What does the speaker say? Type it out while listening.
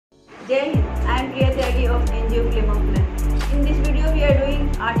Jai Hind, I am Priya Tyagi of NGO Flame of Life. In this video we are doing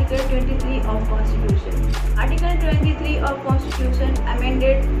Article 23 of Constitution. Article 23 of Constitution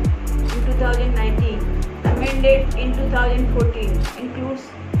amended in 2019, amended in 2014 includes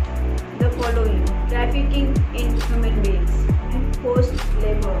the following: trafficking in human beings and forced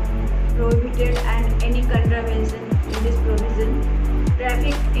labor prohibited, and any contravention in this provision.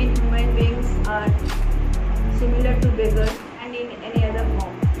 Traffic in human beings are similar to beggars and in any other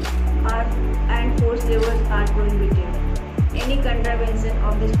form and forced labor are prohibited. Any contravention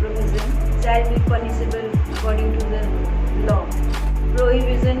of this provision shall be punishable according to the law.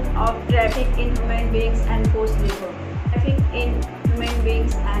 Prohibition of traffic in human beings and forced labor. Traffic in human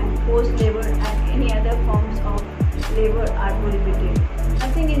beings and forced labor and any other forms of labor are prohibited.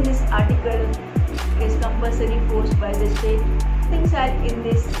 Nothing in this article is compulsory forced by the state. Nothing shall in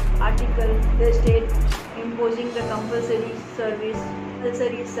this article the state imposing the compulsory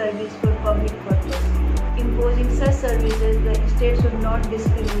service for public purpose. Imposing such services, the state should not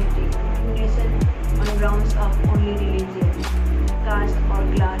discrimination on grounds of only religion, caste or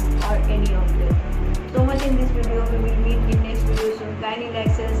class or any of them. So much in this video. We will meet in next video soon. Kindly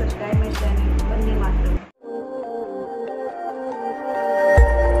like, share, subscribe my channel. Vande Mataram.